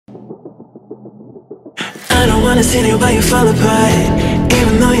wanna see you but you fall apart.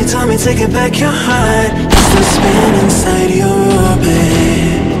 Even though you told me to get back your heart, it's still spin inside your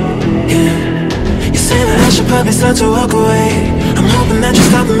orbit. Yeah. You say that I should probably start to walk away. I'm hoping that you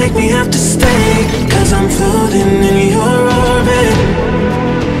stop and make me have to stay, cause I'm floating in your orbit.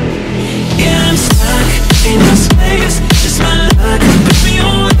 Yeah, I'm stuck in your space, just my luck. Put me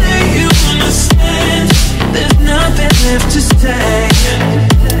away, you understand. There's nothing left to say.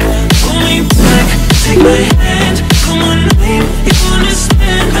 Pull me back, take my hand, call my name. You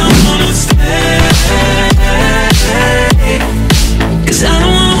understand, I wanna stay. Cause I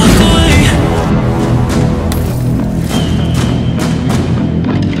don't wanna walk away.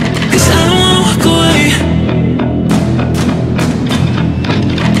 Cause I don't wanna walk away.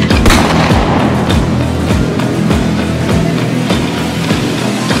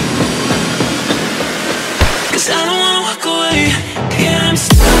 Cause I don't wanna walk away. Yeah, I'm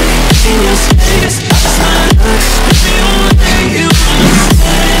stuck in your space, just my luck. Put me away, you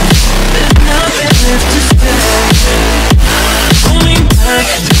understand. There's nothing left to say. Pull me back,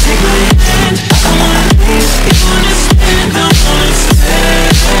 take my hand, I wanna leave. You understand, I wanna stay.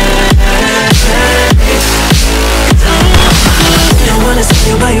 Cause I don't wanna walk away. I wanna see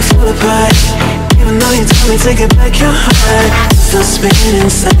you while you fall apart. Even though you told me to get back your heart, still spinning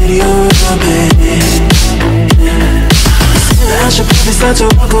inside your orbit. I should probably start to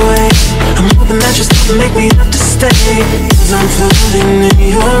walk away. I'm hoping that you stop and make me have to stay, cause I'm floating in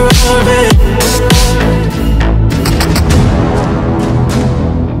your orbit.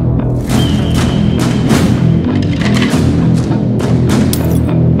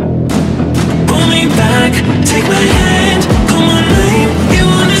 Pull me back, take my hand, call my name. You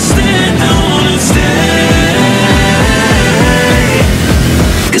understand, I wanna stay.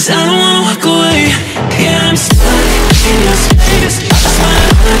 Cause I don't wanna walk away. Yeah, I'm stuck in your space, just my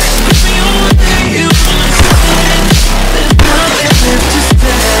luck. Put me away, you understand. There's nothing left to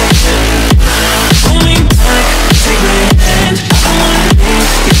say. Pull me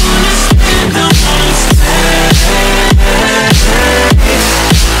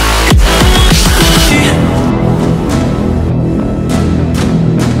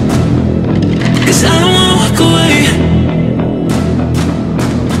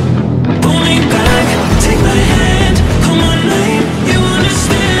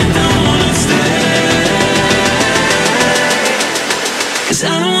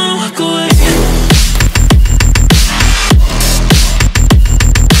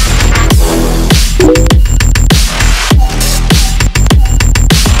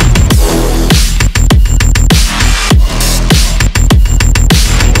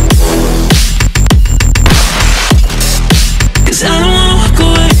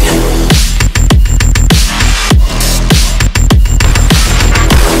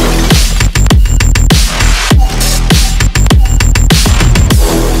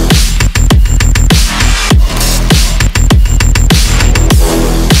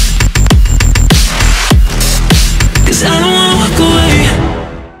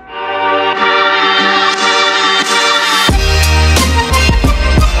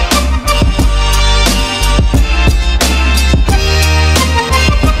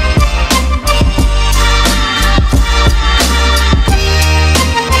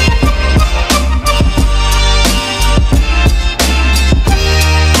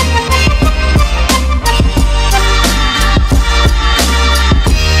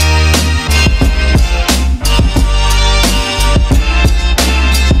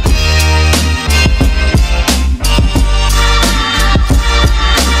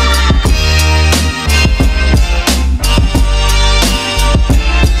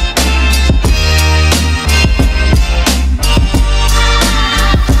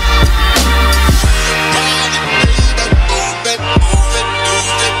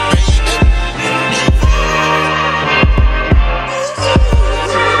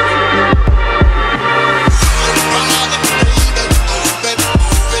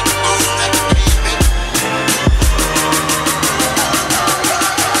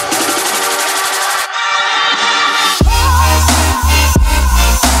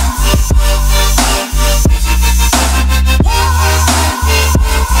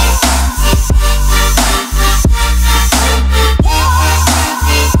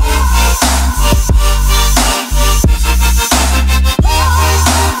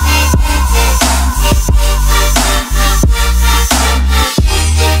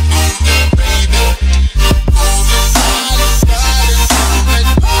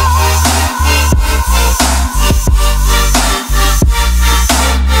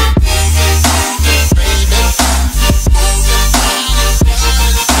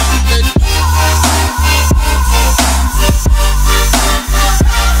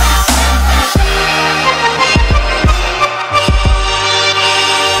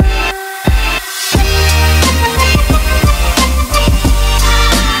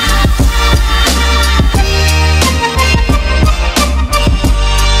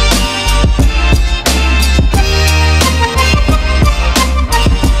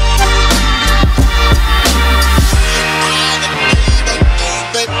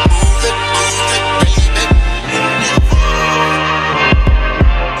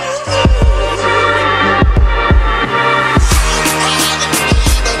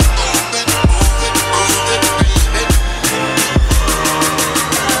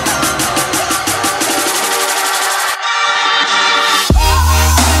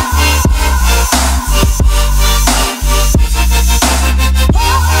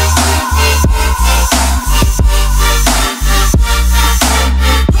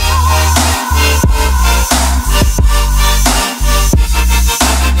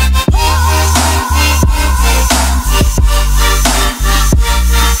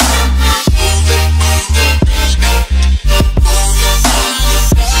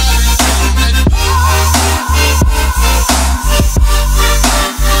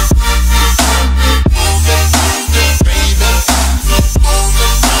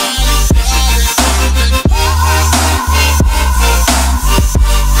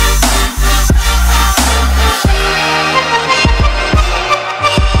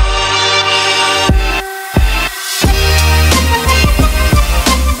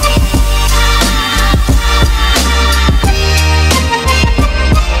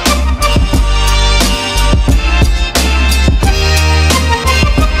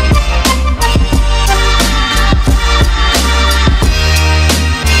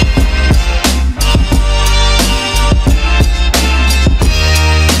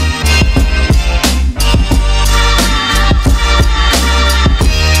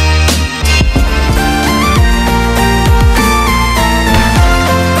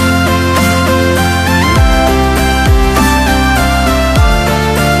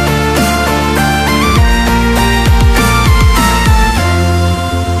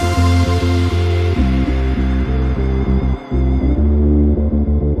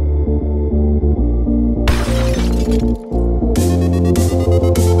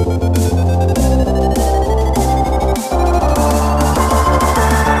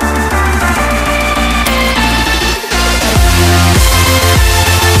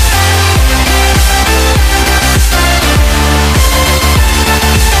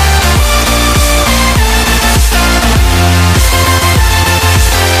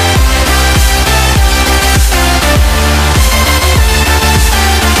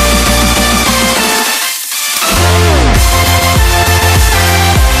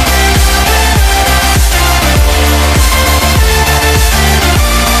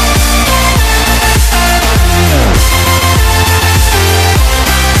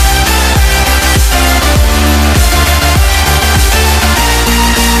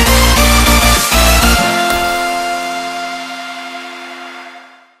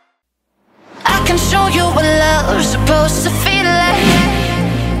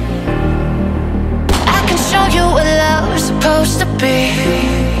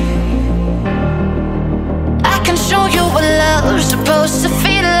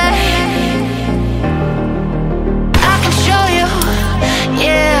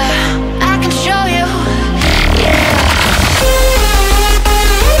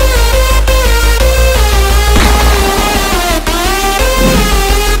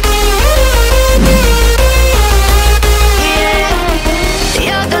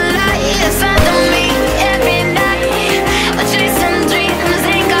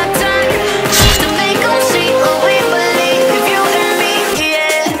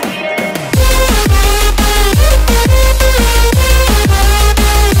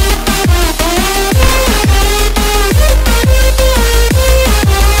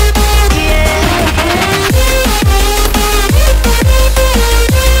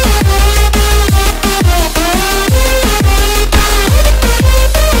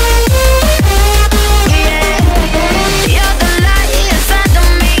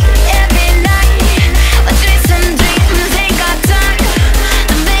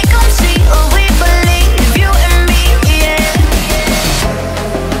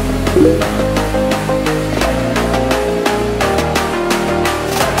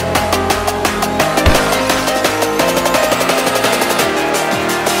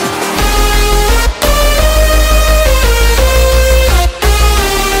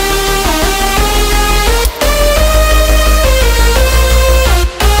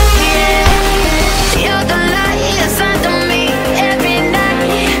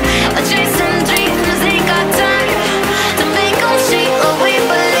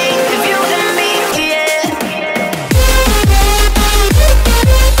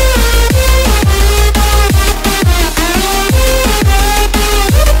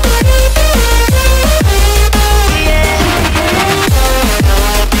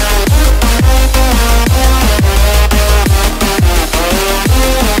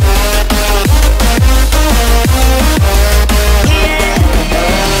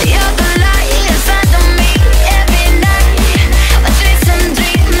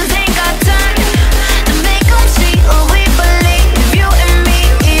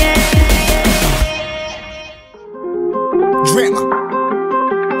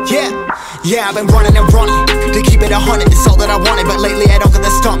Yeah, I've been running and running to keep it 100, it's all that I wanted. But lately I don't get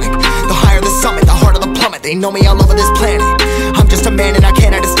the stomach. The higher the summit, the harder the plummet. They know me all over this planet. I'm just a man and I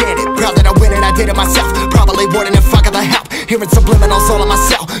can't understand it. Proud that I win and I did it myself. Probably wouldn't if I got the help. Hearing subliminals all on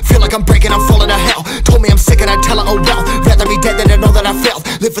myself. Feel like I'm breaking, I'm falling to hell. Told me I'm sick and I tell her, oh well. Rather be dead than to know that I failed.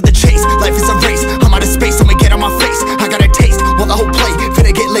 Live for the chase, life is a race. I'm out of space, so me get on my face. I got a taste, well the whole plate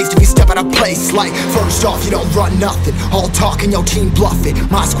finna get laced if you step out of place. Like, first off, you don't run nothing. All talk and your team bluff it.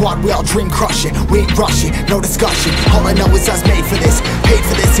 My squad, we all dream crushing. We ain't rushing, no discussion. All I know is I was made for this. Paid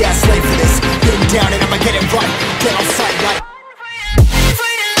for this, yeah, slave for this. Been down and I'ma get it right. Get on sight like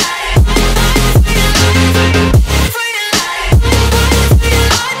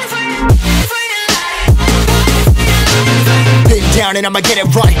down and I'ma get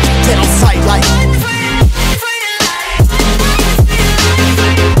it right. Dead on sight like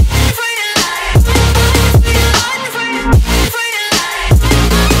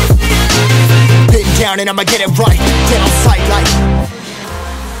been down and I'ma get it right. Dead on sight like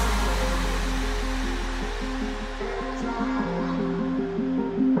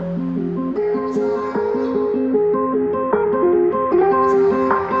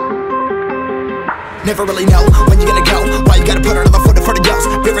never really know when you're gonna go. Why you gotta put another foot in front of yours?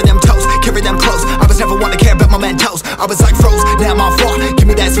 Bury them toes, carry them close. I was never one to care about my mentos. I was like froze, now I'm on far. Give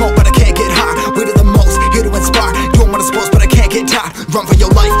me that smoke, but I can't get high. We do the most, here to inspire. Doing what I'm supposed, but I can't get tired. Run for your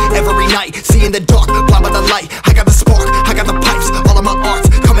life, every night. See in the dark, blind by the light. I got the spark, I got the pipes. All of my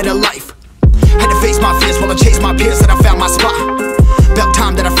arts coming to life. Had to face my fears while I chased my peers, and I found my spot. About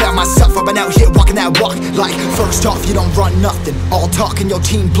time that I found myself. I've been out here walking that walk. Like, first off, you don't run nothing. All talk and your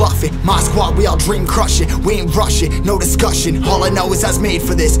team bluffing. My squad, we all dream crushing. We ain't rushing, no discussion. All I know is I was made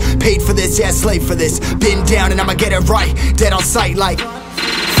for this. Paid for this, yeah, slave for this. Been down and I'ma get it right. Dead on sight like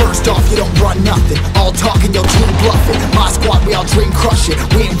first off, you don't run nothing. All talk and your team bluffing. My squad, we all dream crushing.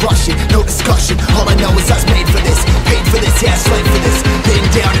 We ain't rushing, no discussion. All I know is I was made for this. Paid for this, yeah, slave for this. Been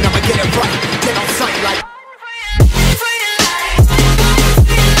down and I'ma get it right. Dead on sight like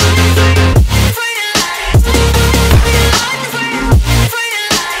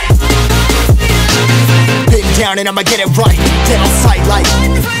down and I'ma get it right. Dead on sight like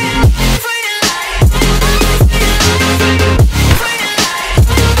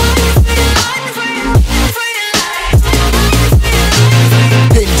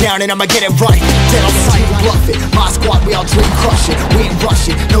been down and I'ma get it right. Dead on sight, bluff it. My squad, we all dream crushing. We ain't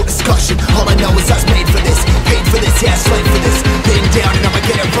rushing, no discussion. All I know is I was made for this. Paid for this, yeah, slave for this. Been down and I'ma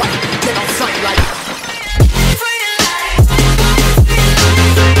get it right. Dead on sight like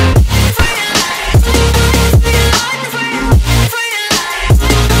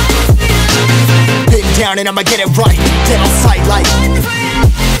down and I'ma get it right. Dead on sight like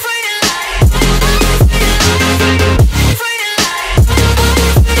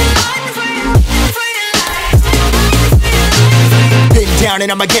been down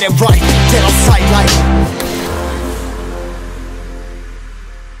and I'ma get it right.